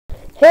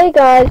Hey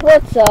guys,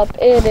 what's up?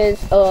 It is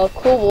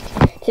cool.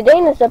 Today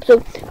in this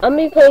episode, I'm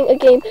gonna be playing a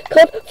game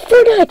called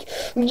Fortnite.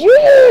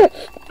 Yeah,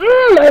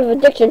 I have an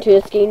addiction to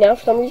this game now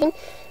for some reason.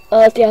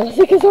 Yeah, the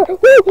things are.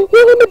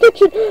 I'm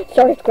addiction.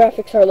 Sorry if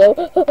graphics are low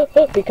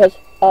because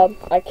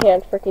I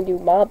can't freaking do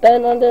mob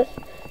ban on this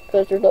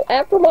because there's no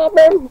app for mob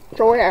ban.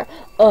 So yeah,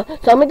 so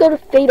I'm gonna go to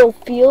Fatal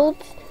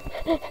Fields.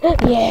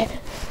 Yeah.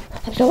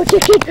 I'm so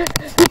addicted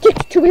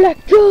to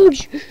black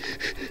drugs.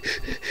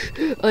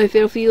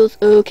 Fatal Fields,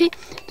 okay.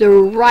 The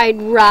right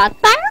there.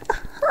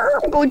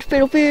 I'm going to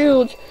Fatal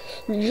Fields.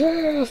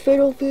 Yeah,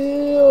 Fatal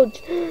Fields.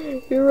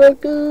 Here I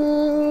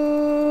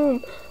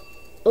come.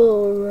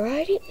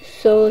 Alrighty,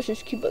 so let's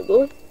just keep on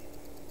going.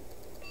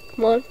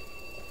 Come on.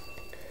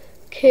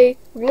 Okay,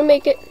 we're gonna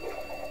make it.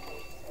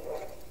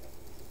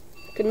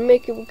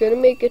 We're gonna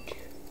make it.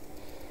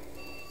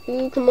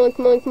 Ooh, come on.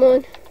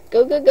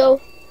 Go.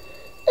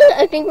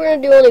 I think we're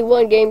gonna do only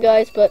one game,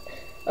 guys, but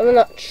I'm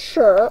not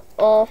sure.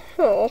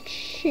 Let's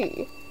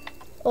see.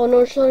 Oh no,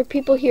 there's other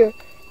people here.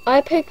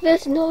 I picked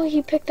this. No,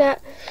 he picked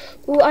that.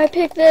 Ooh, I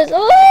picked this.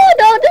 Oh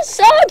no, this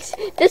sucks.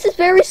 This is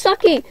very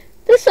sucky.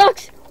 This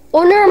sucks.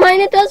 Oh, never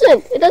mind. It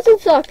doesn't. It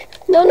doesn't suck.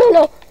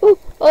 No. Ooh,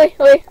 oi.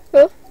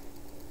 Oh.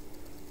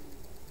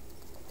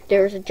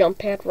 There's a jump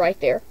pad right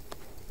there.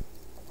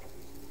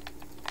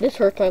 This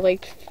hurts my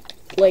legs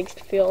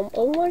to film.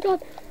 Oh my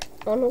god.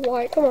 I don't know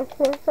why. Come on.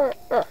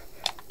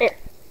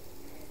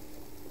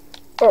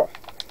 Oh,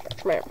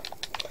 that's man.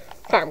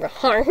 I'm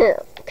behind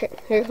here. Okay,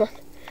 here's one.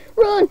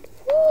 Run! Ooh,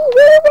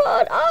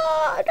 run!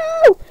 Oh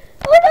no!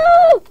 Oh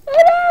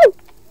no!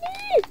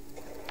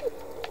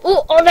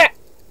 Oh, on that!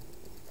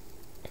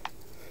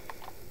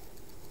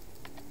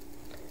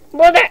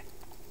 What that?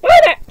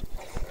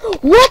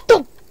 What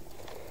the?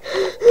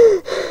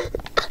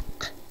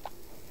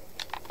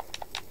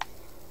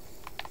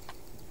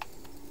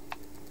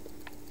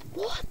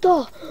 What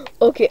the?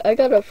 Okay, I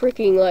gotta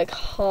freaking like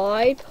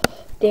hide.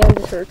 Damn,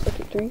 this hurts.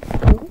 Okay, 3,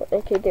 2,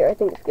 okay, there, I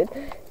think it's good.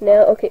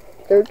 Now, okay,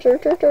 third.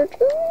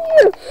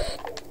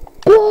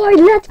 Boy,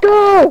 let's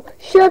go!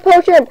 Shot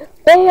potion!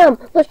 Bam!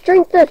 Let's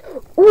drink this!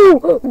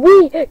 Ooh,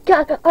 we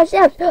got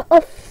ourselves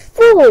a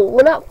full,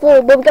 well not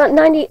full, but we got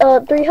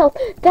 93 health.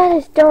 That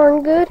is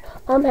darn good.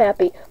 I'm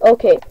happy.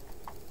 Okay.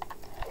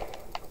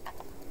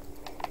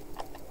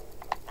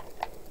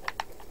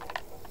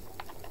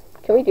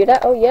 Can we do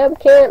that? Oh yeah, we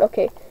can.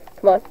 Okay,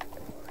 come on.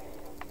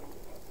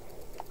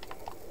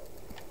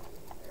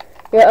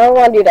 Yeah, I don't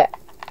want to do that.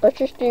 Let's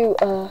just do,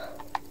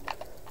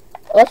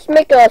 let's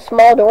make a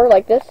small door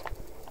like this.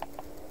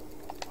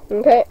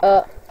 Okay,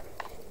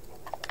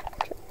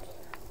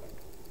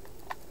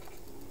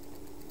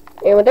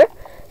 anyone there?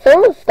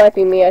 Someone was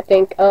sniping me, I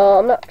think.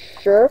 I'm not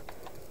sure.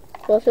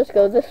 So let's just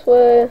go this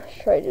way. Let's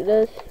try to do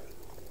this.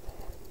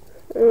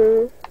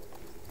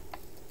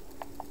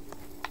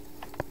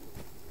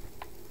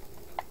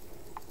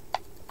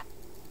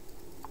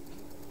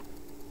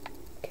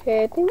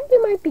 Okay, I think they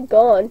might be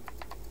gone.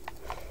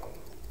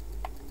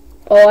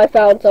 Oh, I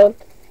found some.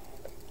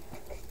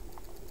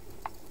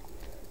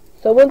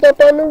 Someone's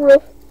up on the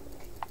roof.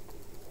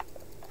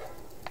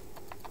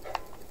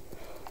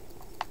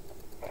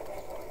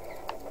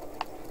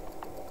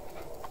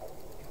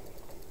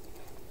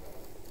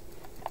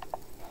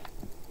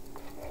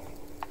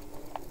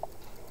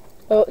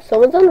 Oh,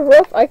 someone's on the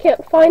roof. I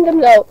can't find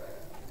them though.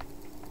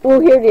 Oh,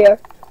 here they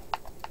are.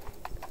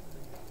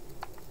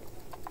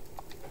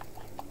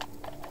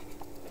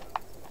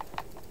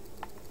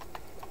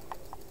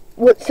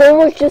 What?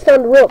 Someone was just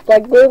on the roof,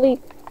 like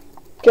literally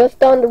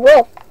just on the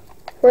roof.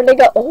 Where'd they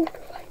go? Oh,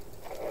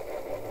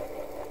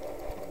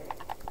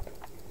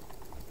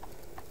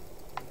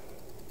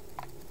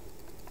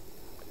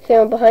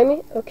 someone behind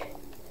me? Okay.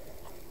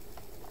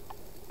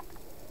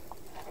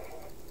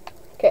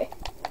 Okay.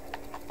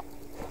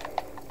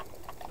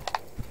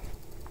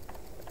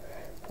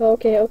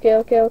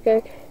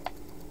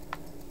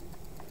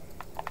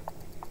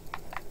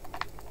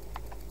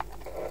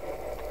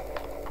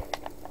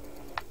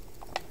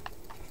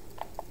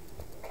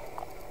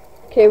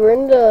 Okay, we're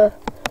in the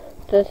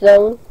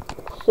zone,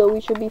 so we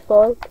should be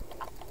fine.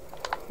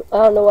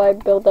 I don't know why I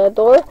built that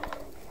door.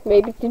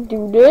 Maybe to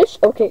do this.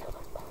 Okay.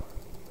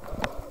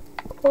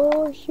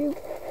 Oh shoot.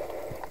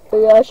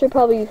 Oh, yeah, I should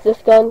probably use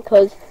this gun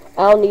because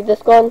I don't need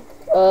this gun.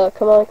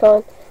 Come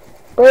on.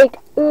 Break.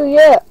 Ooh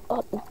yeah.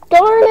 Oh,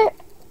 darn it.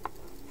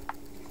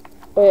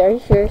 Wait, are you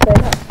serious? I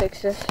have to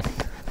fix this.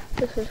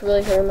 This is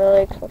really hurting my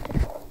legs. Okay.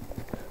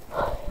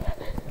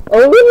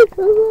 Oh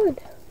good.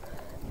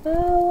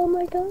 Oh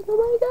my god.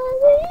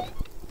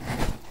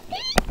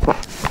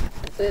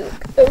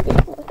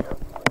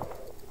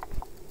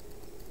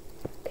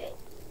 Okay.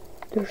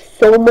 There's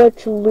so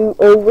much loot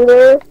over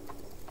there.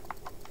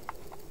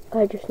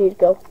 I just need to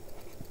go.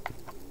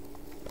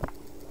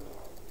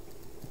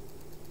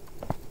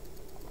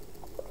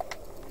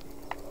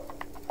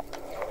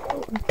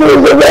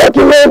 There's a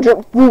rocket launcher!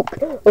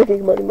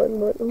 Okay, money.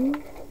 What?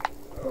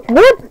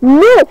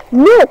 No!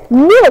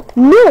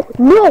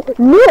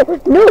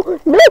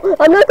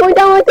 I'm not going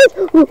down like this!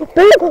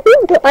 Bam!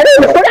 I don't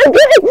know what I'm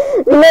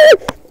doing!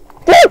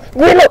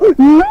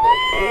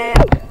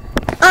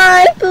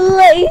 I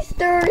placed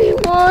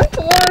 31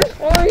 points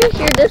for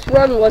here. This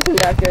run wasn't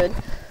that good.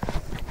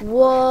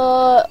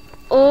 What?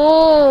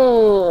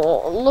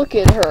 Oh, look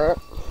at her.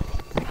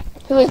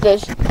 Who is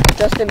this?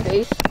 Justin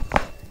Base?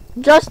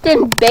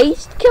 Justin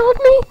Base killed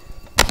me?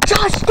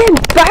 Justin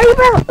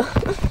Bieber!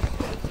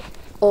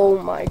 Oh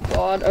my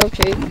god,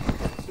 okay.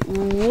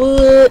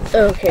 What?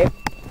 Okay.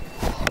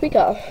 We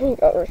gotta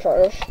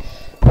retry this.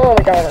 Oh,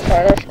 we gotta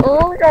retry this.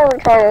 Oh, we gotta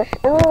retry this.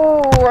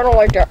 Oh, I don't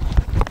like that.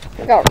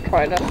 We gotta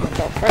retry this.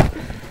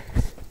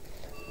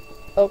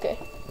 Okay.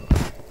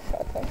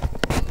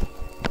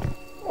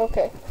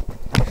 Okay.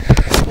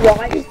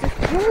 Why is this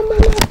camera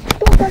not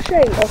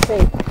focusing?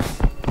 Okay.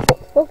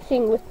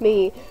 Focusing with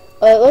me.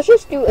 Let's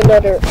just do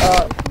another,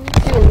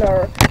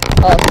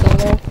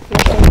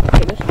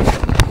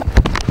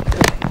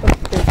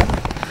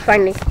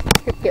 finally.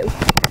 Here we go.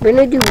 We're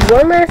gonna do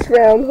one last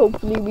round.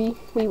 Hopefully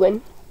we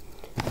win.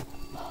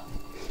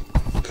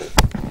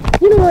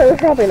 You know what?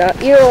 Probably not.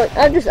 You know what?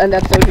 I'll just end the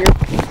episode here.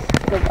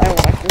 Because I don't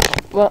like this.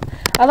 Well,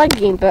 I like the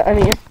game, but I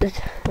mean, it's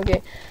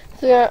okay.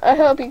 So yeah, I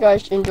hope you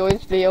guys enjoyed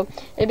this video.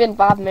 It's been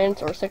 5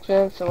 minutes or 6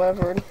 minutes or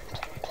whatever.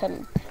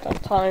 10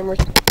 time or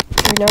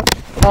you know.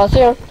 So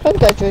yeah, hope you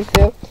guys enjoyed this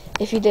video.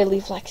 If you did,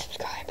 leave a like,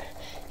 subscribe,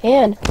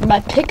 and my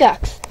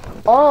pickaxe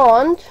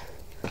on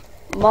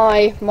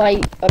my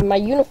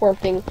uniform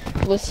thing.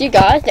 We'll see you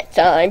guys next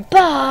time.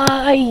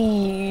 Bye.